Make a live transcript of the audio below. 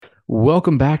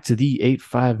Welcome back to the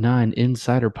 859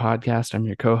 Insider Podcast. I'm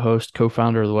your co-host,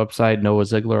 co-founder of the website, Noah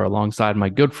Ziegler, alongside my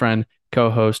good friend,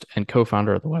 co-host, and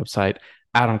co-founder of the website,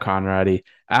 Adam Conradi.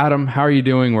 Adam, how are you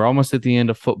doing? We're almost at the end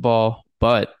of football,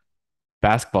 but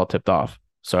basketball tipped off.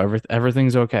 So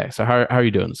everything's okay. So how are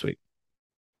you doing this week?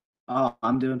 Oh,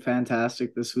 I'm doing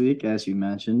fantastic this week, as you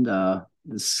mentioned.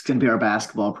 This is going to be our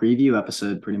basketball preview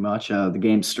episode, pretty much. The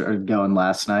game started going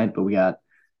last night, but we got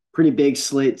pretty big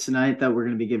slate tonight that we're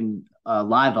going to be giving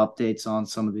live updates on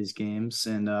some of these games.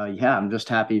 And yeah, I'm just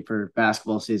happy for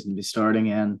basketball season to be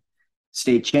starting and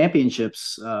state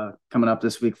championships coming up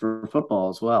this week for football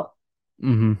as well.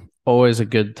 Always a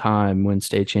good time when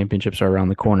state championships are around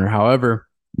the corner. However,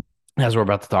 as we're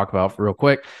about to talk about real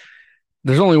quick,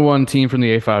 there's only one team from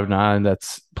the A59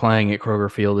 that's playing at Kroger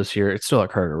Field this year. It's still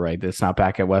at Kroger, right? It's not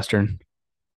back at Western.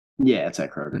 Yeah, it's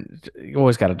at Kroger. You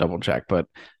always got to double check, but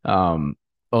um,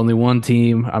 only one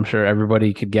team. I'm sure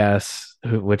everybody could guess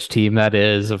which team that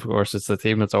is. Of course, it's the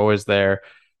team that's always there,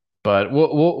 but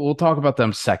we'll talk about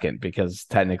them second because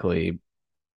technically,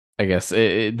 I guess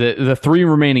the three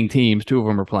remaining teams, two of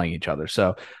them are playing each other.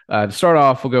 So to start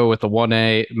off, we'll go with the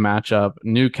 1A matchup.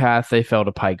 Newcath, they fell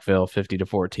to Pikeville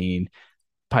 50-14.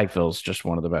 Pikeville's just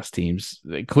one of the best teams,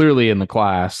 clearly in the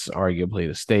class, arguably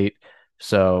the state.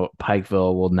 So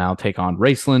Pikeville will now take on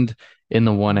Raceland in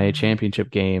the 1A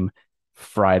championship game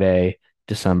Friday,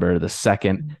 December the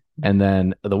 2nd. And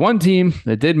then the one team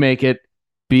that did make it,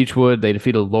 Beechwood, they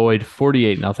defeated Lloyd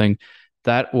 48-0.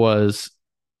 That was,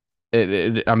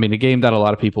 I mean, a game that a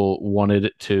lot of people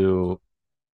wanted to.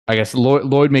 I guess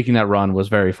Lloyd making that run was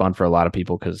very fun for a lot of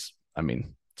people because, I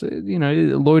mean,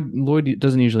 Lloyd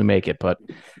doesn't usually make it, but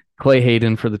Clay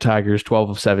Hayden for the Tigers,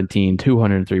 12 of 17,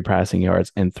 203 passing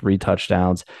yards and three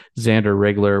touchdowns. Xander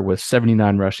Rigler with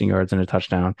 79 rushing yards and a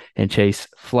touchdown, and Chase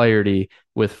Flaherty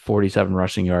with 47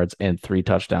 rushing yards and three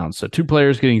touchdowns. So two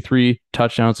players getting three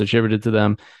touchdowns attributed to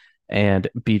them, and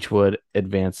Beechwood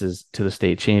advances to the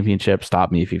state championship.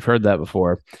 Stop me if you've heard that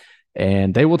before.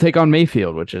 And they will take on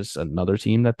Mayfield, which is another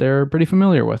team that they're pretty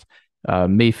familiar with.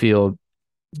 Mayfield,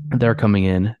 they're coming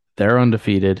in. They're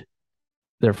undefeated.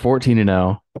 They're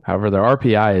 14-0. However, their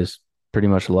RPI is pretty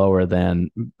much lower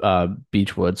than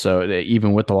Beechwood. So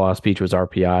even with the loss, Beechwood's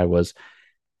RPI was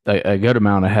a good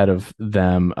amount ahead of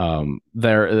them.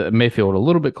 They're Mayfield a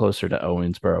little bit closer to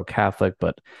Owensboro Catholic,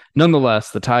 but nonetheless,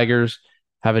 the Tigers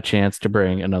have a chance to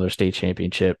bring another state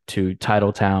championship to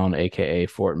Titletown, aka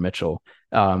Fort Mitchell.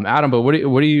 Adam, but what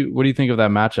do you think of that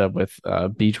matchup with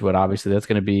Beechwood? Obviously, that's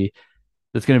going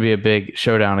to be a big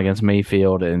showdown against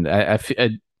Mayfield, and I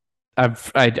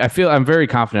feel I'm very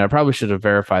confident. I probably should have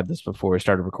verified this before we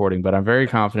started recording, but I'm very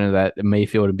confident that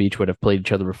Mayfield and Beechwood have played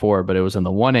each other before, but it was in the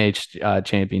 1H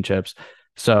championships.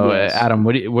 So, Yes. Adam,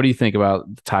 what do you think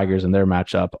about the Tigers and their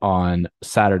matchup on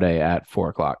Saturday at 4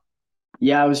 o'clock?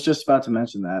 Yeah, I was just about to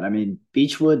mention that. I mean,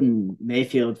 Beechwood and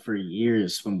Mayfield for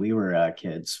years when we were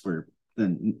kids were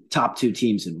the top two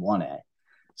teams in 1A.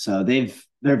 So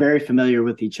they're very familiar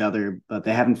with each other, but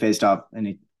they haven't faced off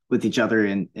any with each other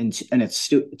in its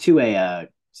 2A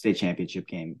state championship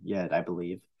game yet, I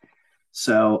believe.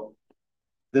 So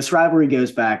this rivalry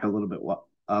goes back a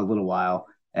little while,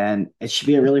 and it should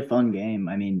be a really fun game.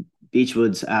 I mean,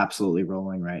 Beechwood's absolutely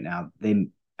rolling right now. They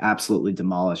absolutely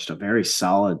demolished a very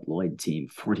solid Lloyd team,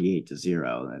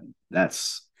 48-0, and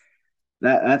that's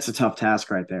a tough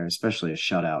task right there, especially a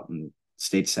shutout in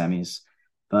state semis.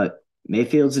 But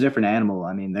Mayfield's a different animal.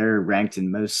 I mean, they're ranked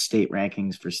in most state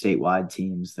rankings for statewide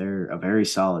teams. They're a very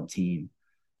solid team.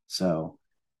 So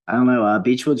I don't know.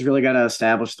 Beechwood's really got to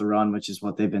establish the run, which is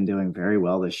what they've been doing very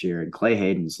well this year. And Clay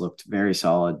Hayden's looked very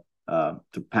solid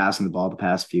passing the ball the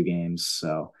past few games.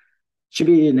 So should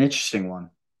be an interesting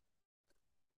one.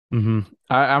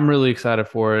 I'm really excited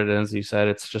for it. And as you said,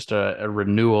 it's just a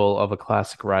renewal of a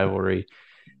classic rivalry.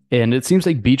 And it seems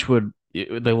like Beechwood,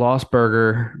 they lost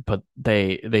Berger, but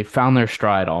they found their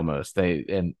stride almost.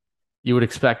 And you would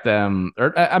expect them,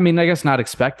 or I mean, I guess not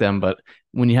expect them, but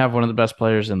when you have one of the best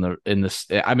players in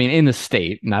the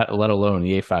state, not let alone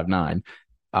the A59,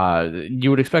 you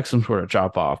would expect some sort of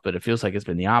drop off. But it feels like it's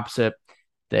been the opposite.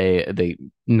 They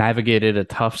navigated a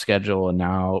tough schedule, and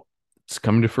now it's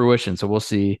coming to fruition. So we'll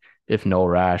see if Noel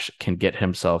Rash can get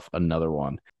himself another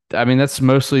one. I mean, that's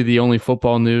mostly the only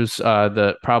football news.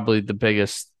 The probably the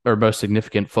biggest or most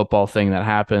significant football thing that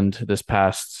happened this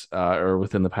past or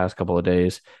within the past couple of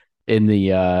days in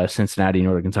the Cincinnati,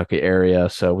 Northern Kentucky area.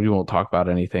 So we won't talk about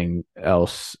anything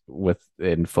else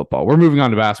within football. We're moving on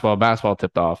to basketball. Basketball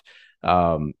tipped off.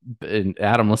 And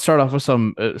Adam, let's start off with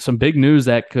some big news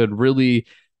that could really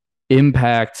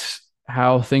impact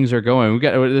how things are going.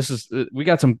 We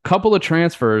got some couple of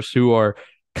transfers who are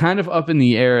kind of up in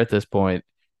the air at this point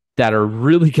that are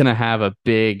really going to have a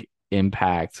big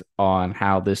impact on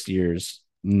how this year's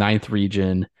ninth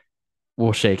region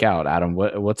will shake out. Adam,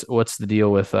 what's the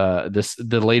deal with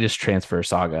the latest transfer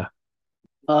saga?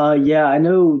 Yeah, I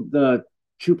know the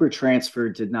Cooper transfer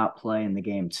did not play in the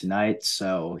game tonight,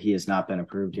 so he has not been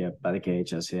approved yet by the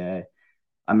KHSAA.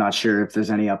 I'm not sure if there's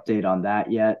any update on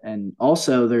that yet. And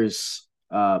also, there's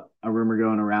a rumor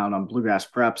going around on Bluegrass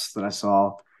Preps that I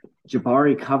saw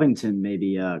Jabari Covington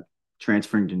maybe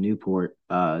transferring to Newport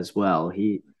as well.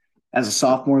 He, as a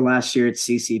sophomore last year at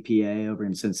CCPA over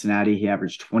in Cincinnati, he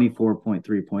averaged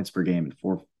 24.3 points per game and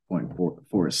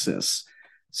 4.44 assists.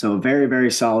 So a very,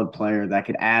 very solid player that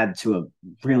could add to a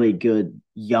really good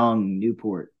young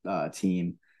Newport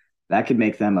team. That could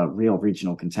make them a real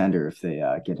regional contender if they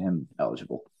get him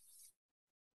eligible.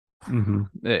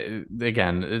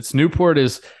 Again, it's Newport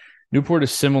is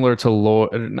similar to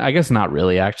Lloyd. I guess not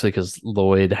really, actually, because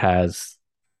Lloyd has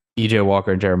EJ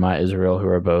Walker and Jeremiah Israel, who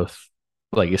are both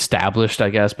like established, I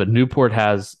guess. But Newport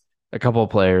has a couple of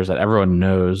players that everyone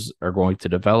knows are going to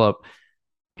develop,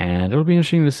 and it'll be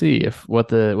interesting to see if what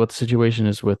the situation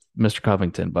is with Mr.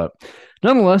 Covington. But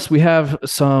nonetheless, we have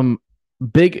some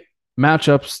big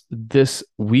matchups this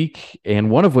week, and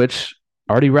one of which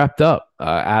already wrapped up.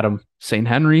 Adam, St.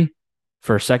 Henry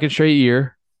for a second straight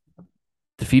year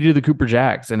defeated the Cooper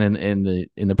Jacks, and in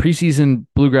the preseason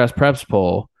Bluegrass Preps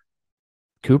poll,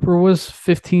 Cooper was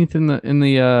 15th in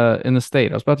the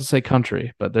state. I was about to say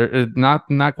country, but they're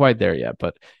not quite there yet.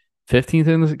 But 15th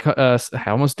in the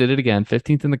I almost did it again.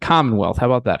 15th in the Commonwealth. How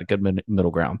about that? A good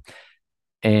middle ground.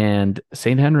 And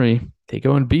St. Henry, they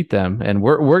go and beat them. And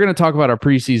we're going to talk about our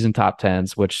preseason top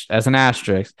tens, which, as an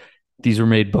asterisk, these were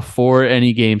made before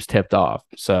any games tipped off.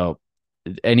 So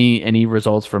any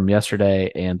results from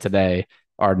yesterday and today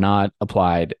are not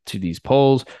applied to these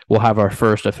polls. We'll have our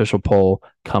first official poll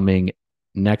coming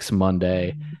next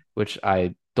Monday, which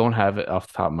I don't have it off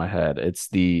the top of my head. It's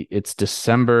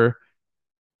December.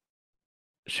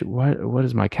 What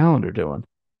is my calendar doing?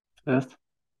 Fifth.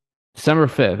 December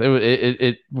 5th.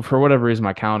 It for whatever reason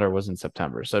my calendar was in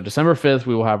September. So December 5th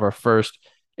we will have our first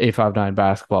 859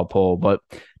 basketball poll. But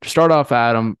to start off,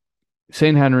 Adam,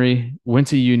 St. Henry went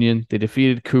to Union. They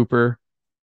defeated Cooper,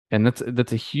 and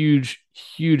that's a huge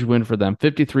win for them.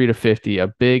 53-50,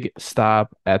 a big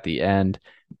stop at the end.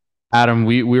 Adam,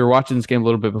 we were watching this game a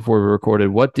little bit before we recorded.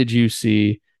 What did you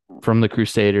see from the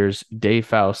Crusaders, Dave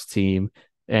Faust's team,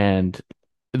 and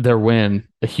their win,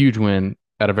 a huge win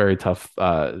at a very tough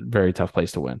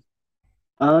place to win?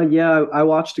 Yeah, I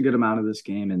watched a good amount of this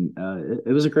game, and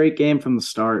it was a great game from the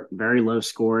start. Very low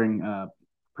scoring,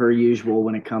 per usual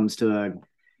when it comes to a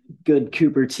good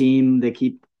Cooper team. They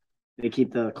keep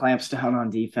the clamps down on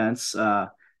defense.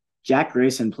 Jack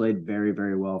Grayson played very,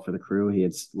 very well for the Crew. He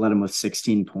had led him with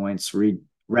 16 points.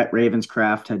 Rhett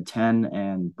Ravenscraft had 10,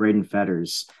 and Braden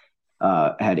Fetters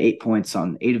had 8 points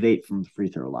on 8 of 8 from the free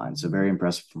throw line. So very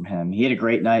impressive from him. He had a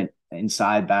great night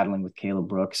inside battling with Caleb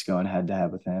Brooks, going head to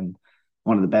head with him.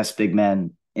 One of the best big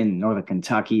men in Northern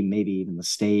Kentucky, maybe even the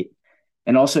state.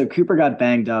 And also Cooper got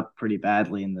banged up pretty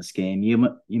badly in this game.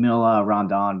 Yumila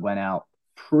Rondon went out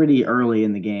pretty early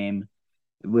in the game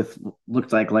with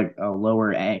looked like a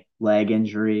lower leg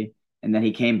injury. And then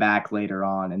he came back later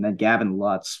on. And then Gavin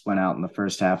Lutz went out in the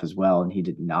first half as well, and he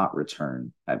did not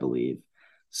return, I believe.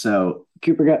 So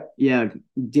Cooper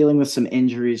dealing with some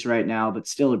injuries right now, but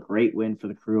still a great win for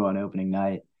the Crew on opening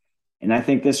night. And I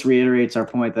think this reiterates our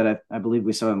point that I believe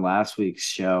we saw in last week's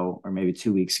show, or maybe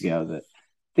 2 weeks ago, that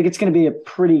I think it's going to be a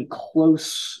pretty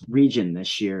close region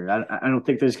this year. I don't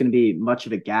think there's going to be much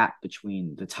of a gap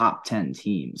between the top 10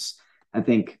 teams. I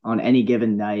think on any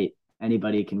given night,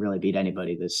 anybody can really beat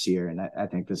anybody this year. And I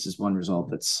think this is one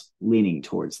result that's leaning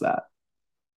towards that.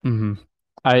 Mm-hmm.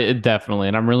 I definitely,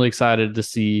 and I'm really excited to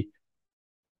see.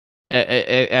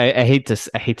 I hate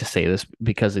to say this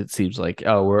because it seems like,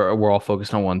 oh, we're all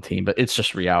focused on one team, but it's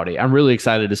just reality. I'm really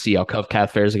excited to see how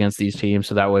Covcath fares against these teams,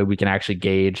 so that way we can actually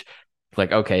gauge,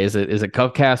 like, okay, is it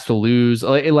Covcath to lose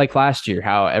like last year?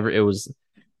 However, it was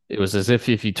as if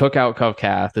you took out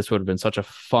Covcath, this would have been such a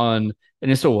fun,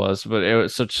 and it still was, but it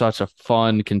was such a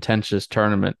fun, contentious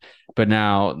tournament. But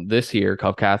now this year,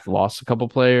 Covcath lost a couple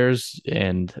players,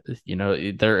 and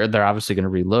they're obviously going to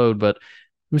reload. But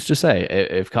who's to say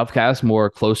if Covcath's more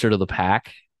closer to the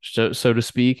pack, so to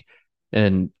speak,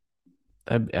 and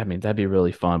I mean that'd be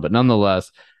really fun. But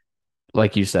nonetheless,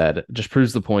 like you said, just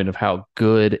proves the point of how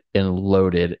good and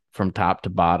loaded from top to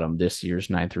bottom this year's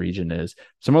ninth region is.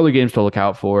 Some other games to look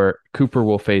out for. Cooper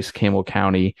will face Campbell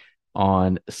County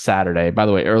on Saturday. By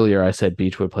the way, earlier I said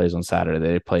Beechwood plays on Saturday.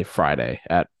 They play Friday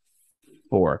at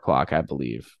 4 o'clock, I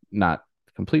believe. Not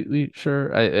completely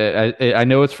sure. I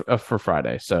know it's for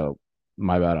Friday, so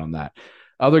my bad on that.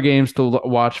 Other games to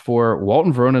watch for: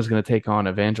 Walton Verona is going to take on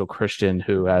Evangel Christian,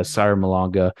 who has Sire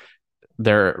Malanga.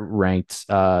 They're ranked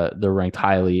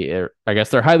highly. I guess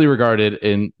they're highly regarded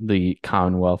in the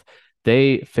Commonwealth.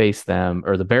 They face them,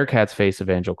 or the Bearcats face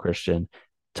Evangel Christian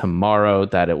tomorrow.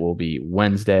 That it will be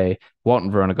Wednesday.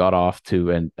 Walton Verona got off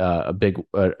to a big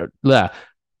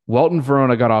Walton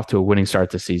Verona got off to a winning start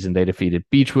this season. They defeated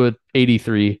Beechwood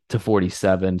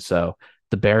 83-47. So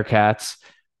the Bearcats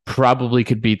probably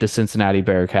could beat the Cincinnati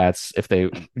Bearcats if they,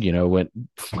 went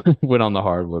went on the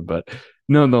hardwood. But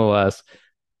nonetheless,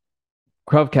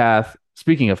 Covcath,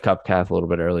 speaking of Covcath a little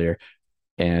bit earlier,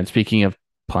 and speaking of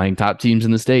playing top teams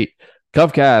in the state,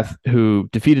 Covcath, who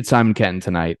defeated Simon Kenton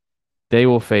tonight, they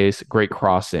will face Great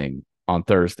Crossing on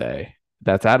Thursday.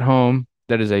 That's at home.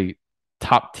 That is a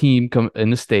top team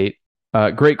in the state.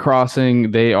 Great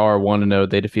Crossing, they are 1-0.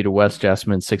 They defeated West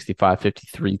Jessamine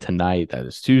 65-53 tonight. That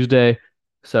is Tuesday.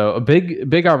 So a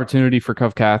big opportunity for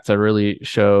Covcath to really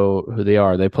show who they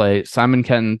are. They play Simon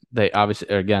Kenton. They obviously,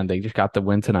 again, they just got the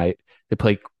win tonight. They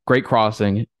play Great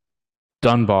Crossing,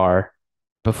 Dunbar,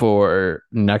 before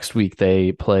next week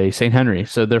they play St. Henry.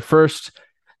 So their first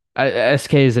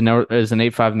SK is an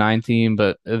 859 team,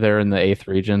 but they're in the 8th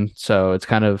region. So it's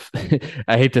kind of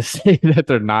I hate to say that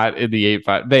they're not in the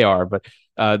 8-5. They are, but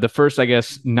the first, I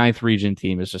guess, 9th region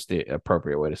team is just the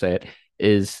appropriate way to say it,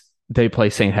 is they play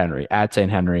St. Henry at St.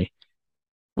 Henry,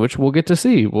 which we'll get to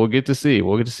see. We'll get to see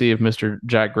if Mr.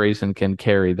 Jack Grayson can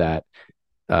carry that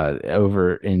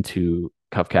over into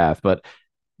Covcath. But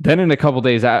then in a couple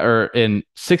days, or in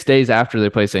 6 days after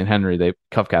they play St. Henry,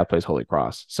 Covcath plays Holy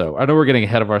Cross. So I know we're getting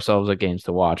ahead of ourselves at games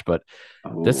to watch, but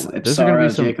this is going to be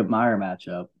some Jacob Meyer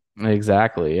matchup.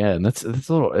 Exactly, yeah, and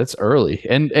it's early,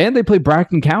 and they play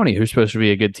Bracken County, who's supposed to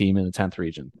be a good team in the 10th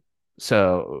region.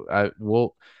 So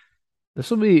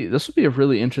this will be a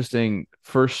really interesting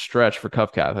first stretch for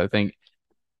Covcath. I think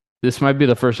this might be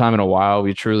the first time in a while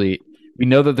we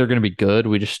know that they're going to be good.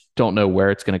 We just don't know where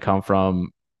it's going to come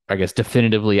from. I guess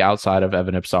definitively outside of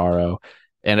Evan Ipsaro.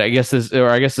 And I guess this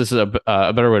is a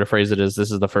better way to phrase it is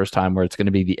this is the first time where it's going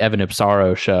to be the Evan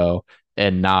Ipsaro show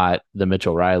and not the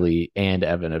Mitchell Riley and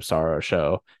Evan Ipsaro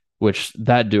show, which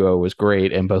that duo was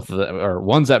great. And both of them are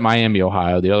one's at Miami,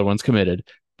 Ohio. The other one's committed,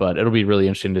 but it'll be really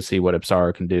interesting to see what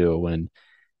Ipsaro can do when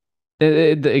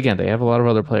again, they have a lot of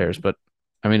other players, but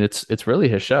I mean, it's really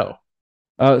his show.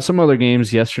 Some other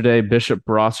games yesterday: Bishop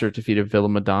Brossart defeated Villa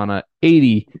Madonna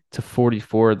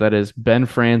 80-44. That is Ben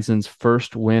Franzen's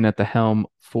first win at the helm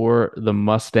for the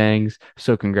Mustangs.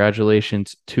 So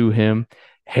congratulations to him.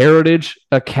 Heritage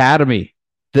Academy,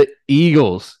 the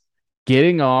Eagles,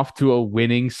 getting off to a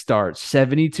winning start.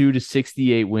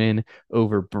 72-68 win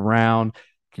over Brown.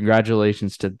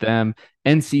 Congratulations to them.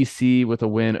 NCC with a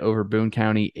win over Boone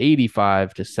County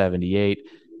 85-78.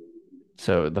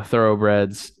 So the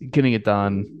Thoroughbreds getting it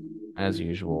done as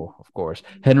usual, of course.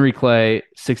 Henry Clay,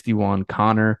 61.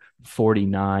 Connor,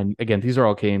 49. Again, these are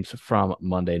all games from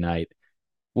Monday night.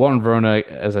 Walton Verona,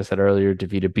 as I said earlier,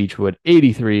 defeated Beechwood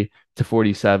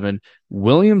 83-47.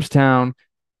 Williamstown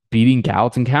beating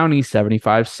Gallatin County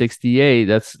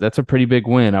 75-68. That's a pretty big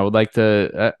win. I'd like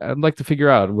to figure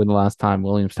out when the last time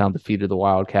Williamstown defeated the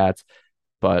Wildcats,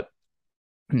 but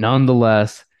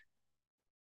nonetheless,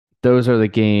 those are the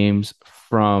games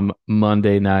from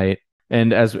Monday night.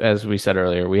 And as we said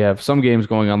earlier, we have some games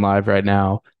going on live right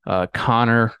now.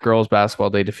 Connor girls basketball,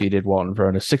 they defeated Walton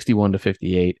Verona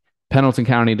 61-58. Pendleton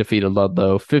County defeated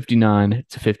Ludlow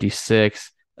 59-56.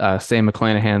 Sam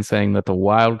McClanahan saying that the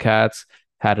Wildcats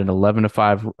had an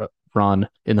 11-5 run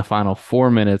in the final 4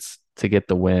 minutes to get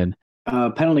the win.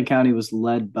 Pendleton County was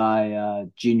led by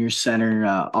junior center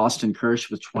Austin Kirsch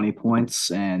with 20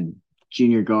 points, and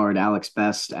junior guard Alex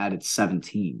Best added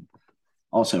 17,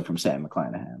 also from Sam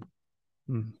McClanahan.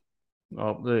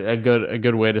 Well, a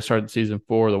good way to start the season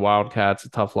for the Wildcats. A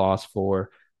tough loss for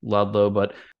Ludlow,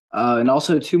 but and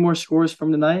also 2 more scores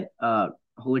from tonight.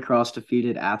 Holy Cross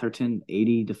defeated Atherton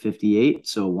 80-58,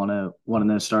 so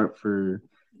 1-0 start for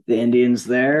the Indians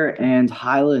there. And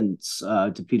Highlands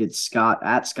defeated Scott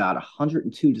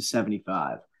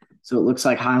 102-75. So it looks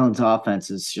like Highlands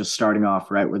offense is just starting off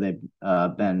right where they've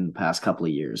been the past couple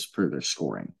of years for their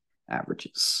scoring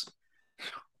averages.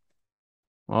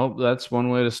 Well, that's one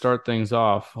way to start things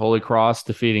off. Holy Cross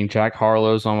defeating Jack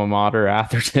Harlow's alma mater,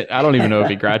 Atherton. I don't even know if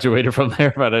he graduated from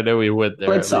there, but I know he went there.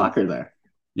 Played soccer there.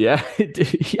 Yeah,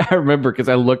 I remember because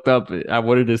I looked up. I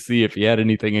wanted to see if he had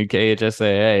anything in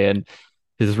KHSAA, and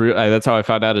that's how I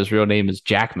found out his real name is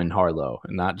Jackman Harlow,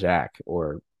 and not Jack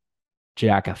or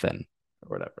Jackathan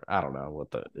or whatever. I don't know what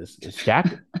is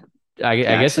Jack. I guess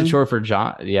it's Jackson? short for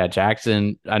John. Yeah,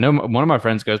 Jackson. I know one of my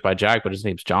friends goes by Jack, but his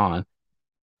name's John.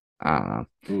 I don't know.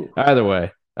 Ooh. Either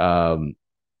way,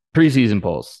 preseason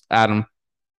polls. Adam,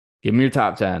 give me your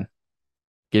top 10.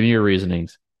 Give me your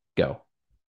reasonings. Go.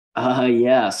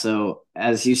 Yeah. So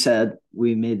as you said,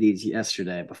 we made these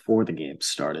yesterday before the game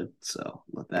started. So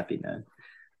let that be known.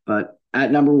 But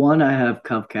at number one, I have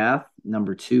Cov Calf.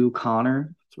 Number two,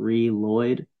 Connor. Three,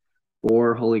 Lloyd.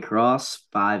 Four, Holy Cross.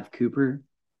 Five, Cooper.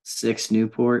 Six,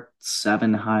 Newport.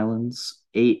 Seven, Highlands.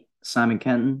 Eight, Simon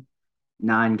Kenton.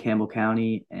 Nine, Campbell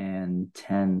County. And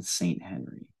 10, St.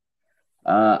 Henry.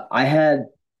 I had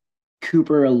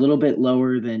Cooper a little bit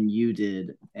lower than you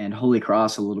did, and Holy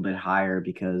Cross a little bit higher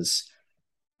because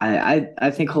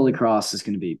I think Holy Cross is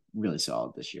going to be really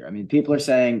solid this year. I mean, people are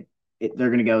saying they're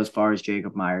going to go as far as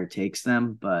Jacob Meyer takes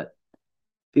them, but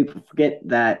people forget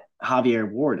that Javier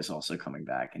Ward is also coming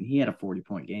back, and he had a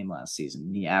 40-point game last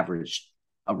season. He averaged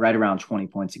right around 20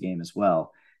 points a game as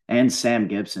well. And Sam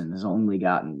Gibson has only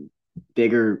gotten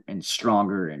bigger and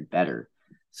stronger and better.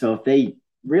 So if they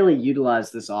really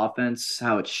utilize this offense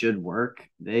how it should work,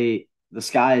 the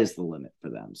sky is the limit for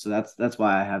them. So that's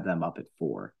why I have them up at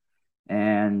 4.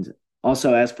 And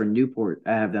also as for Newport,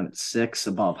 I have them at 6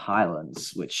 above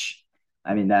Highlands, which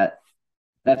I mean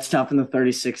that's tough in the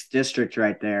 36th district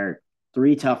right there.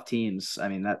 3 tough teams. I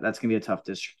mean that's gonna be a tough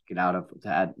district to get out of to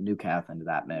add Newcastle into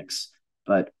that mix.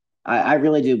 But I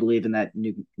really do believe in that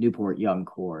Newport young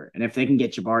core, and if they can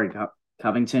get Jabari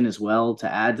Covington as well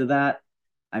to add to that,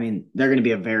 I mean they're going to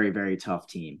be a very very tough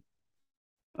team.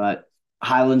 But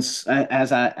Highlands,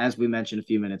 as we mentioned a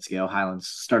few minutes ago, Highlands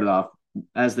started off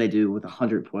as they do with a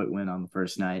 100-point win on the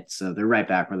first night, so they're right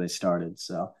back where they started.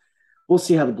 So we'll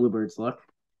see how the Bluebirds look.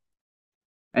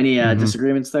 Any Mm-hmm.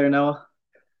 disagreements there, Noah?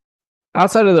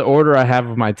 Outside of the order I have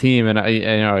of my team, and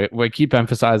I keep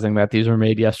emphasizing that these were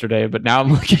made yesterday, but now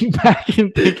I'm looking back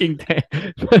and thinking,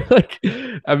 like,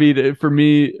 I mean, for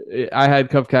me, I had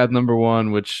Cupcat number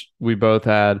 1, which we both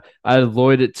had. I had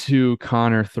Lloyd at 2,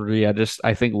 Connor 3.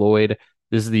 I think Lloyd,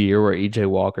 this is the year where EJ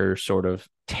Walker sort of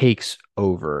takes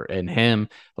over, and him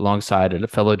alongside a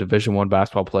fellow Division 1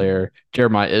 basketball player,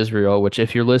 Jeremiah Israel. Which,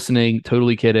 if you're listening,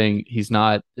 totally kidding. He's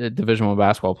not a Division 1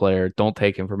 basketball player. Don't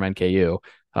take him from NKU,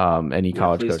 any Yeah,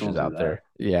 college please coaches don't do out that. there.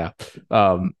 Yeah.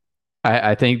 Um,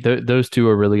 I think those two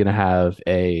are really going to have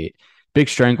a big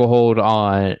stranglehold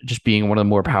on just being one of the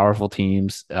more powerful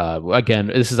teams. Again,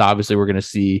 this is obviously we're going to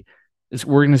see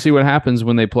what happens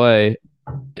when they play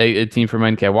a team from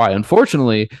NKY.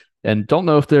 Unfortunately, and don't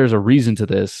know if there's a reason to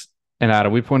this. And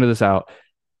Adam, we pointed this out.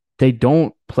 They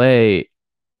don't play.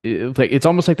 It's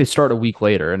almost like they start a week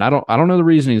later, and I don't know the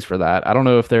reasonings for that. I don't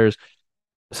know if there's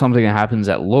something that happens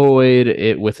at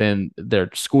Lloyd within their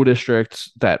school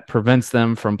districts that prevents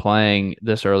them from playing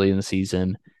this early in the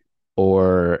season,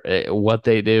 or what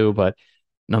they do. But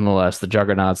nonetheless, the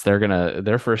Juggernauts,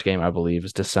 their first game, I believe,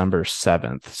 is December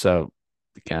 7th. So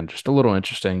again, just a little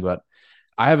interesting, but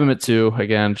I have them at 2.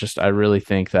 Again, just I really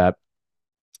think that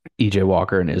EJ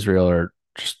Walker and Israel are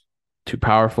just too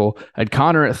powerful. I had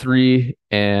Connor at 3,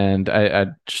 and I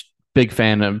just big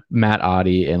fan of Matt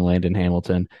Oddie and Landon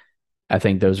Hamilton. I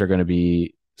think those are going to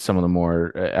be some of the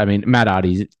more. I mean, Matt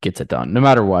Oddie gets it done no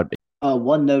matter what.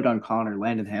 One note on Connor: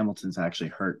 Landon Hamilton's actually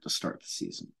hurt to start the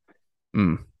season.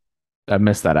 Mm, I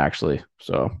missed that actually.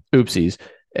 So oopsies.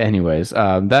 Anyways,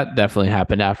 that definitely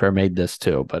happened after I made this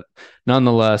too. But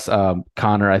nonetheless,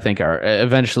 Connor, I think are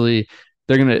eventually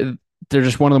they're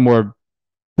just one of the more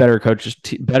better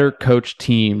coach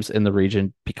teams in the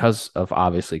region because of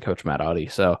obviously Coach Matt Audi.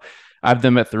 So I have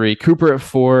them at 3, Cooper at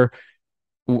 4.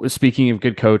 Speaking of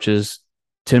good coaches,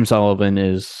 Tim Sullivan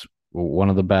is one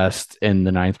of the best in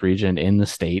the ninth region in the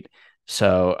state.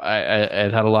 So I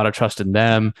had a lot of trust in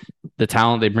them, the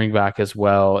talent they bring back as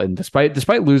well. And despite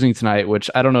losing tonight, which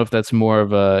I don't know if that's more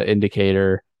of a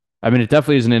indicator. I mean, it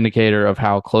definitely is an indicator of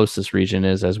how close this region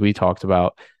is, as we talked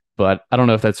about. But I don't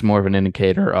know if that's more of an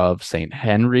indicator of St.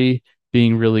 Henry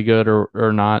being really good or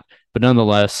not. But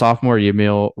nonetheless, sophomore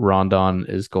Yamil Rondon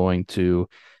is going to,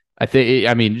 I think,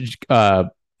 I mean,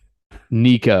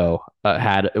 Nico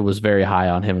it was very high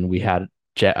on him, and we had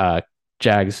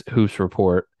Jags Hoops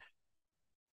report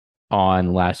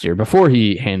on last year before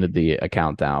he handed the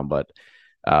account down. But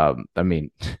I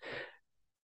mean,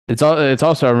 it's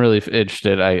also I'm really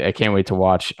interested. I can't wait to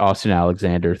watch Austin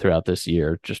Alexander throughout this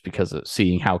year, just because of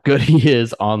seeing how good he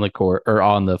is on the court or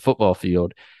on the football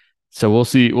field. So we'll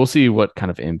see what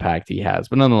kind of impact he has.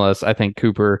 But nonetheless, I think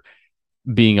Cooper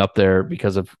being up there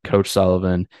because of Coach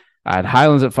Sullivan. I had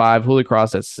Highlands at 5, Holy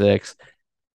Cross at 6.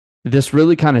 This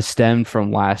really kind of stemmed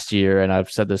from last year, and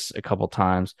I've said this a couple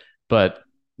times, but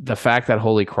the fact that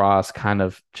Holy Cross kind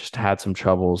of just had some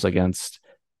troubles against,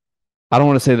 I don't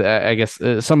want to say that, I guess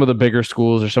some of the bigger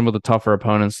schools or some of the tougher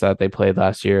opponents that they played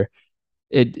last year.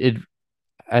 It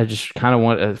I just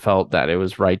kind of felt that it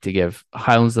was right to give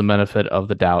Highlands the benefit of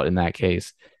the doubt in that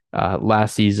case.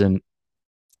 Last season,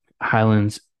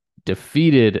 Highlands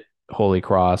defeated Holy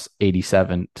Cross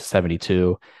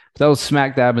 87-72. But that was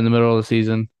smack dab in the middle of the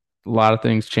season. A lot of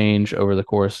things change over the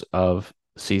course of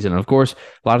the season. And of course,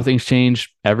 a lot of things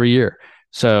change every year.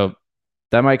 So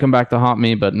that might come back to haunt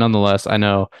me, but nonetheless,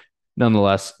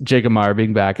 Jacob Meyer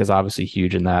being back is obviously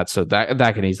huge in that. So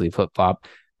that can easily flip flop.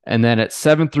 And then at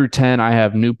 7 through 10, I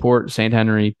have Newport, St.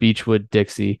 Henry, Beechwood,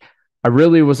 Dixie. I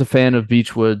really was a fan of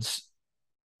Beechwood's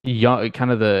young,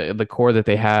 kind of the core that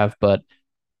they have, but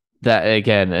that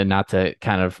again, and not to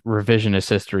kind of revisionist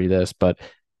history this, but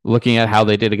looking at how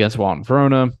they did against Walton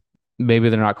Verona, maybe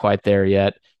they're not quite there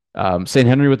yet. St.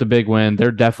 Henry with a big win,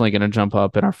 they're definitely going to jump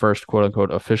up in our first quote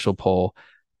unquote official poll.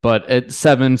 But at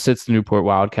 7 sits the Newport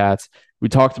Wildcats. We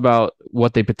talked about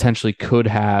what they potentially could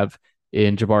have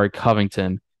in Jabari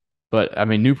Covington, but I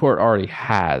mean Newport already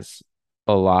has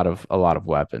a lot of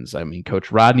weapons. I mean,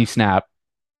 Coach Rodney Snap,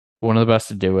 one of the best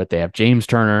to do it. They have James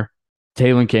Turner,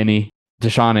 Taylor Kinney,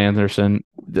 Deshaun Anderson.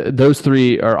 Those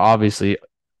three are obviously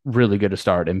really good to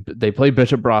start. And they play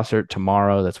Bishop Brossart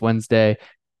tomorrow. That's Wednesday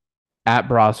at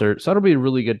Brossart. So that'll be a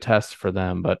really good test for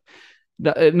them. But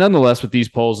nonetheless, with these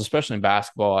polls, especially in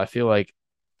basketball, I feel like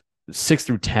 6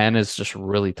 through 10 is just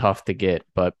really tough to get.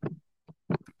 But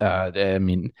I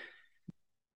mean,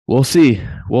 we'll see.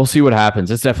 We'll see what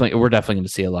happens. We're definitely going to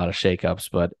see a lot of shakeups.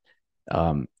 But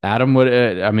Adam,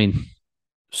 I mean,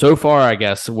 so far, I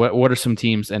guess, what are some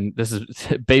teams, and this is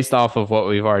based off of what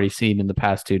we've already seen in the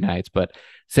past 2 nights, but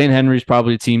St. Henry's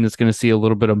probably a team that's going to see a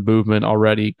little bit of movement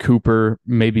already. Cooper,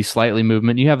 maybe slightly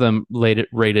movement. You have them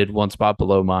rated 1 spot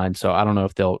below mine, so I don't know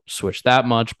if they'll switch that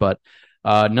much, but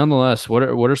nonetheless, what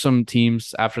are some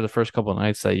teams after the first couple of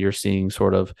nights that you're seeing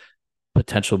sort of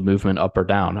potential movement up or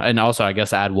down? And also, I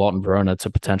guess, add Walton Verona to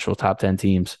potential top 10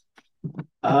 teams.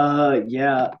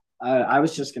 Yeah. I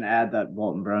was just going to add that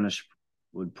Walton Verona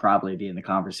would probably be in the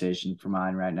conversation for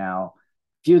mine right now.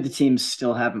 A few of the teams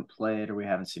still haven't played or we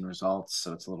haven't seen results,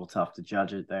 so it's a little tough to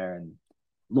judge it there. And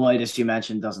Lloyd, as you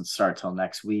mentioned, doesn't start till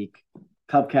next week.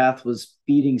 Cubcath was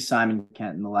beating Simon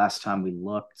Kenton the last time we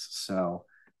looked, so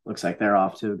looks like they're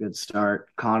off to a good start.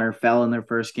 Connor fell in their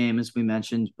first game, as we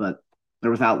mentioned, but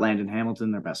they're without Landon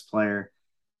Hamilton, their best player.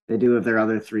 They do have their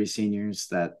other 3 seniors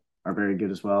that are very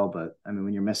good as well, but I mean,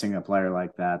 when you're missing a player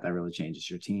like that, that really changes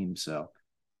your team. So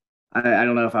I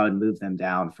don't know if I would move them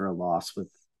down for a loss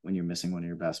when you're missing one of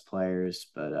your best players,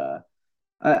 but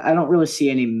I don't really see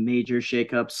any major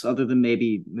shakeups other than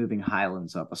maybe moving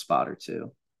Highlands up a spot or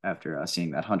 2 after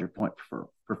seeing that 100-point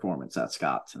performance at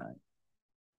Scott tonight.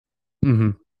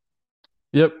 Mm-hmm.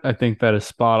 Yep, I think that is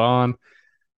spot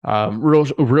on.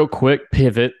 Real quick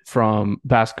pivot from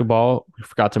basketball. We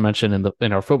forgot to mention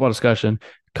in our football discussion,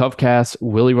 Covcast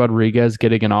Willie Rodriguez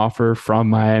getting an offer from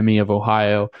Miami of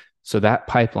Ohio. So that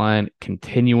pipeline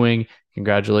continuing.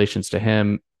 Congratulations to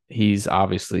him. He's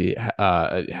obviously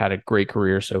had a great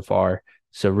career so far.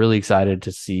 So really excited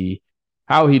to see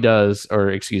how he does, or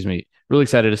excuse me, really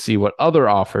excited to see what other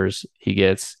offers he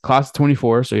gets. Class of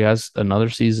 24, so he has another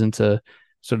season to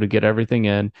sort of get everything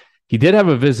in. He did have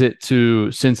a visit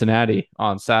to Cincinnati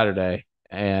on Saturday,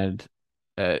 and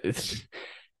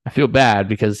I feel bad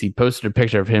because he posted a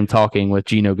picture of him talking with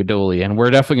Gino Gadoli, and we're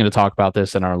definitely going to talk about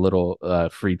this in our little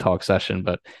free talk session.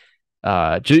 But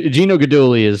Gino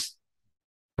Gadoli is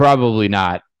probably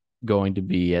not going to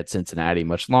be at Cincinnati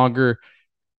much longer,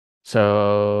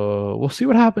 so we'll see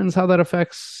what happens, how that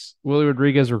affects Willie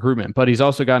Rodriguez's recruitment. But he's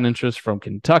also gotten interest from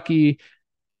Kentucky,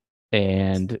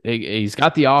 and he's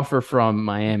got the offer from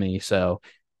Miami, so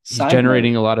he's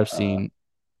generating a lot of steam.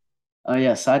 Oh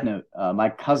yeah, side note, my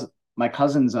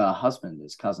cousin's husband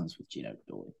is cousins with Gino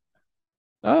Gadoli.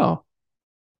 Oh,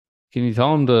 can you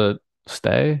tell him to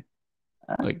stay?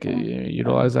 Like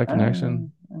utilize that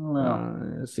connection? I don't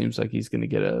know. It seems like he's going to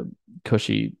get a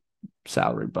cushy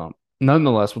salary bump.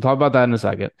 Nonetheless, we'll talk about that in a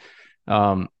second.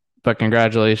 But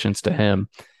congratulations to him.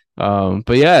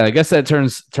 But yeah, I guess that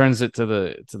turns it to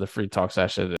the free talk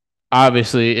session.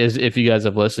 Obviously, if you guys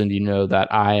have listened, you know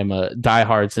that I am a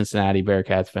diehard Cincinnati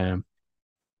Bearcats fan,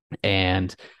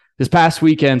 and this past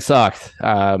weekend sucked.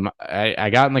 I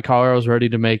got in the car. I was ready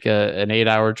to make an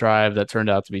 8-hour drive that turned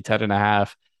out to be 10 and a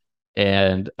half.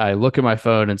 And I look at my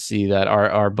phone and see that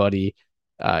our buddy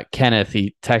Kenneth,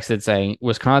 he texted saying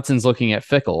Wisconsin's looking at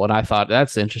Fickle, and I thought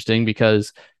that's interesting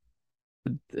because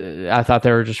I thought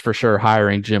they were just for sure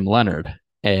hiring Jim Leonard,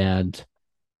 and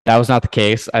that was not the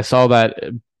case. I saw that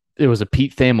it was a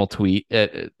Pete Thamel tweet.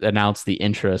 It announced the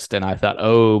interest, and I thought,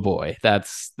 oh boy,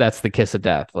 that's the kiss of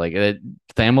death. Like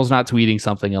Thamel's not tweeting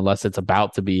something unless it's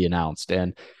about to be announced.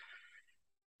 And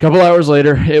a couple hours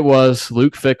later, it was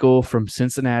Luke Fickell from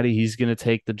Cincinnati. He's going to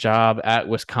take the job at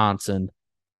Wisconsin,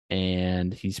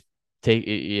 and he's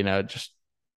just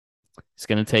he's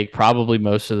going to take probably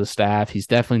most of the staff. He's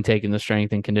definitely taking the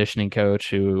strength and conditioning coach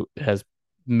who has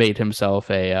made himself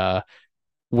a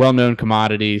well-known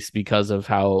commodity because of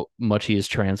how much he has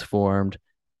transformed.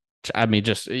 I mean,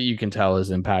 just you can tell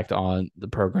his impact on the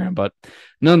program. But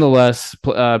nonetheless,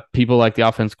 people like the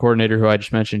offense coordinator who I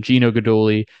just mentioned, Gino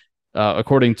Gadoli,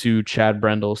 according to Chad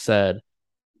Brendel, he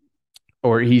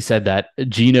said that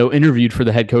Gino interviewed for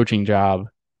the head coaching job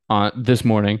this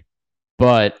morning,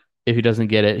 but if he doesn't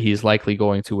get it, he's likely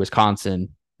going to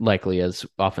Wisconsin, likely as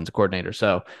offensive coordinator.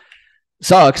 So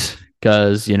sucks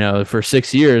because, for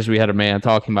 6 years, we had a man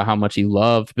talking about how much he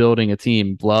loved building a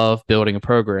team, loved building a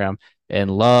program, and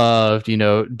loved,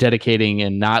 dedicating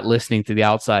and not listening to the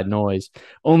outside noise,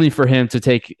 only for him to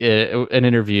take an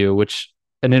interview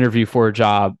for a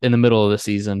job in the middle of the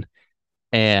season.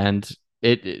 And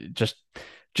it just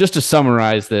to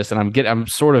summarize this, and I'm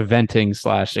sort of venting /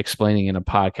 explaining in a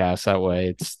podcast that way.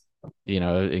 It's,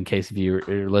 in case of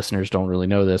your listeners don't really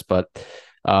know this, but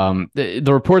the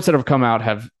reports that have come out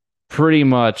have pretty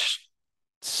much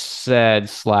said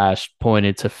 /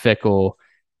 pointed to Fickell.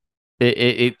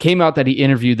 It came out that he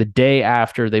interviewed the day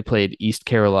after they played East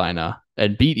Carolina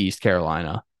and beat East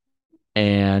Carolina.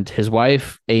 And his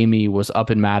wife, Amy, was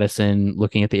up in Madison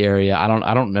looking at the area. I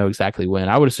don't know exactly when.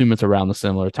 I would assume it's around the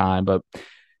similar time, but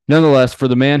nonetheless, for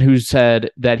the man who said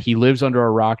that he lives under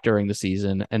a rock during the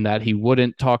season and that he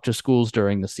wouldn't talk to schools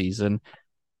during the season,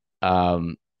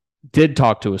 did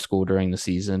talk to a school during the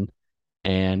season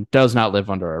and does not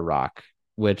live under a rock,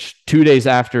 which 2 days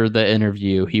after the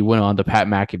interview, he went on the Pat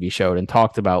McAfee show and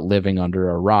talked about living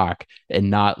under a rock and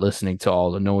not listening to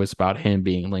all the noise about him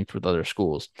being linked with other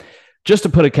schools. Just to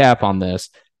put a cap on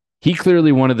this, he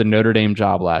clearly wanted the Notre Dame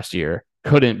job last year,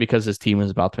 couldn't because his team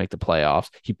was about to make the playoffs.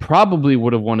 He probably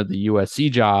would have wanted the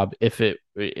USC job if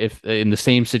in the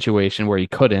same situation where he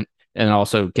couldn't. And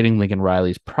also getting Lincoln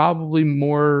Riley is probably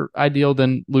more ideal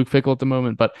than Luke Fickell at the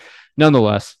moment. But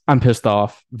nonetheless, I'm pissed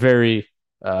off. Very,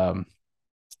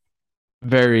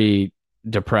 very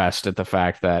depressed at the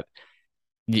fact that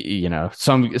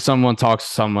someone talks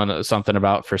something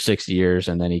about for 6 years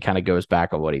and then he kind of goes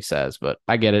back on what he says. But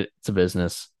I get it. It's a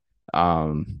business.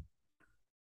 It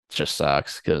just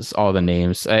sucks because all the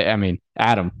names. I mean,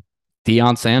 Adam,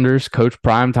 Deion Sanders, Coach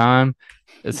Primetime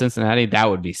at Cincinnati. That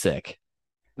would be sick.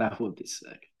 That would be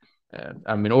sick.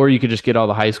 I mean, or you could just get all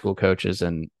the high school coaches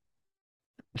and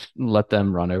let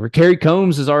them run over. Kerry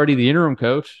Combs is already the interim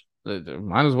coach.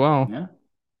 Might as well.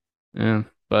 Yeah.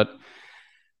 But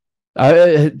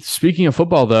speaking of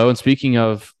football, though, and speaking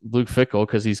of Luke Fickell,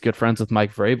 because he's good friends with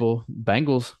Mike Vrabel,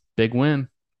 Bengals, big win.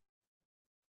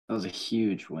 That was a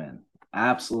huge win.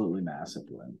 Absolutely massive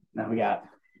win. Now we got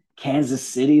Kansas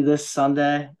City this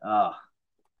Sunday.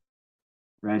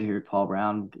 Right here at Paul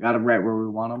Brown. Got him right where we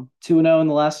want him. 2-0 in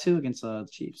the last two against the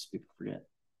Chiefs. People forget.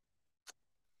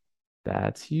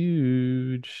 That's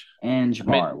huge. And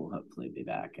Jamar will hopefully be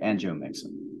back. And Joe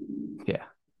Mixon. Yeah.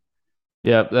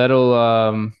 Yeah, that'll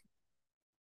I'm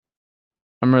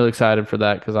really excited for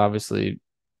that because obviously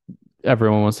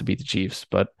everyone wants to beat the Chiefs,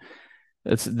 but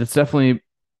it's definitely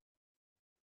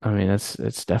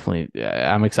it's definitely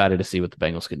I'm excited to see what the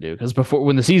Bengals can do because before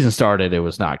when the season started it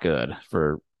was not good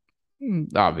for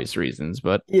obvious reasons,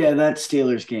 but yeah, that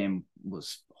Steelers game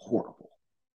was horrible.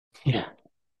 Yeah.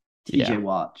 TJ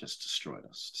Watt just destroyed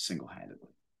us single-handedly.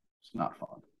 It's not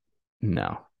fun.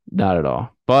 No, not at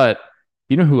all. But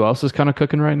you know who else is kind of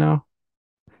cooking right now?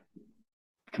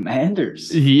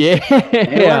 Commanders. Yeah.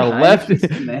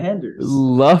 Commanders.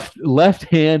 Left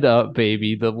hand up,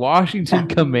 baby. The Washington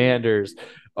Commanders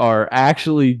are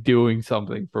actually doing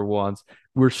something for once.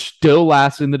 We're still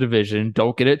last in the division.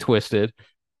 Don't get it twisted.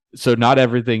 So not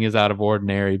everything is out of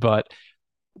ordinary, but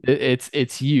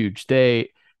it's huge.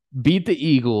 They beat the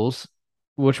Eagles,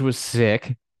 which was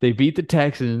sick. They beat the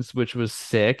Texans, which was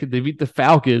sick. They beat the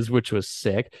Falcons, which was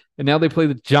sick. And now they play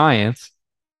the Giants.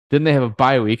 Then they have a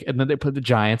bye week, and then they play the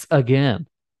Giants again.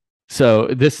 So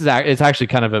it's actually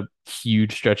kind of a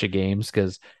huge stretch of games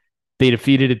because they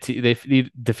defeated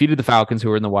the Falcons, who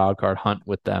were in the wild card hunt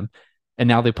with them, and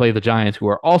now they play the Giants, who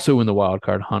are also in the wild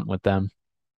card hunt with them.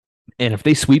 And if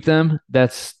they sweep them,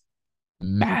 that's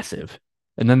massive.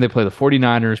 And then they play the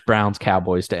 49ers, Browns,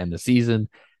 Cowboys to end the season.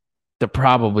 They're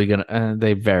probably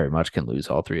they very much can lose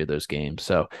all three of those games.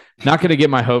 So not going to get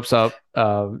my hopes up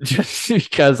just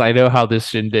because I know how this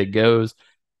shindig goes.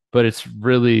 but it's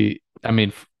really, I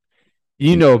mean,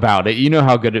 you know about it. You know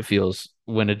how good it feels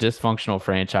when a dysfunctional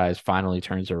franchise finally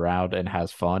turns around and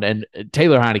has fun. And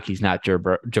Taylor Heineke's not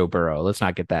Joe Burrow. Let's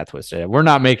not get that twisted. We're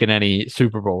not making any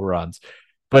Super Bowl runs,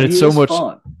 but But it's he so is much.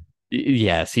 fun.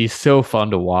 Yes, he's so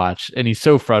fun to watch, and he's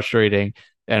so frustrating.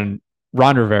 And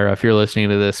Ron Rivera, if you're listening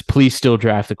to this, please still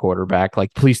draft the quarterback.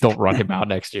 Like, please don't run him out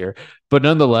next year. But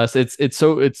nonetheless, it's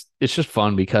just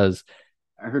fun because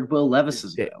I heard Will Levis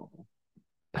is available.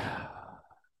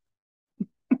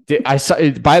 I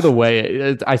saw. By the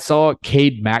way, I saw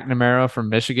Cade McNamara from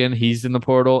Michigan. He's in the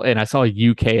portal, and I saw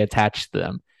UK attached to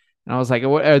them. And I was like,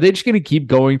 what, are they just going to keep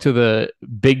going to the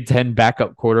Big Ten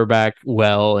backup quarterback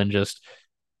well and just,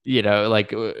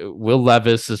 like Will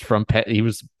Levis is from Penn, he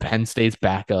was Penn State's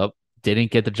backup, didn't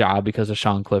get the job because of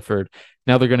Sean Clifford.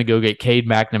 Now they're going to go get Cade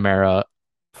McNamara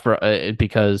for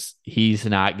because he's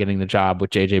not getting the job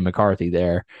with JJ McCarthy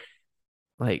there.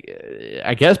 Like,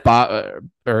 I guess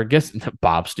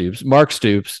Bob Stoops, Mark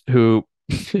Stoops, who,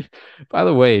 by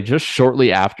the way, just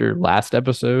shortly after last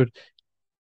episode,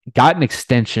 got an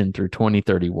extension through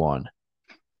 2031.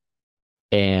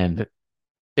 And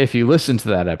if you listened to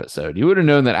that episode, you would have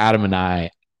known that Adam and I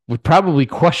would probably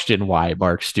question why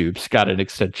Mark Stoops got an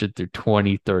extension through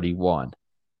 2031.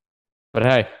 But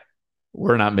hey,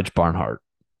 we're not Mitch Barnhart.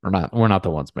 We're not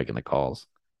the ones making the calls.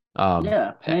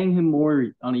 Yeah, paying him more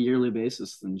on a yearly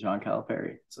basis than John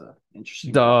Calipari. It's an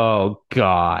interesting thought. Oh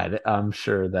God, I'm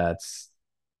sure that's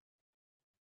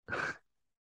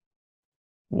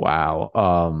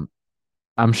wow.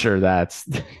 I'm sure that's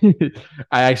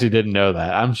I actually didn't know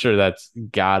that. I'm sure that's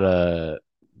gotta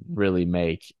really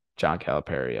make John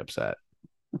Calipari upset.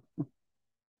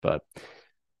 But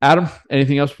Adam,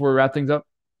 anything else before we wrap things up?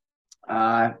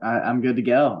 I'm good to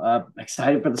go.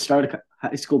 Excited for the start of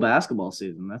high school basketball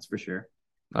season. That's for sure.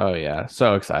 Oh yeah,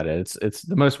 so excited. It's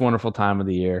the most wonderful time of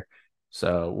the year.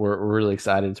 So we're really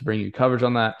excited to bring you coverage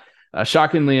on that.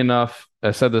 Shockingly enough,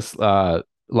 I said this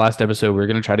last episode, we're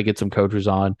going to try to get some coaches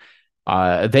on.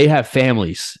 They have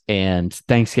families and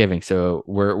Thanksgiving, so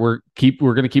we're going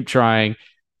to keep trying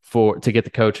to get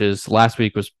the coaches. Last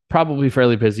week was probably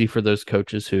fairly busy for those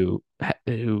coaches who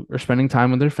are spending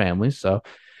time with their families. So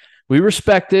we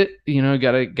respect it.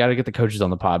 Gotta get the coaches on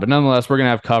the pod. But nonetheless, we're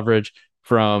gonna have coverage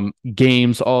from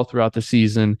games all throughout the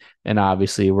season, and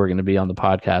obviously, we're gonna be on the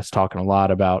podcast talking a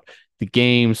lot about the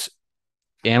games,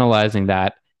 analyzing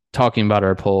that, talking about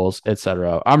our polls,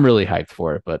 etc. I'm really hyped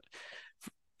for it. But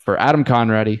for Adam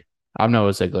Conradi, I'm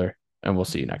Noah Ziegler, and we'll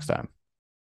see you next time.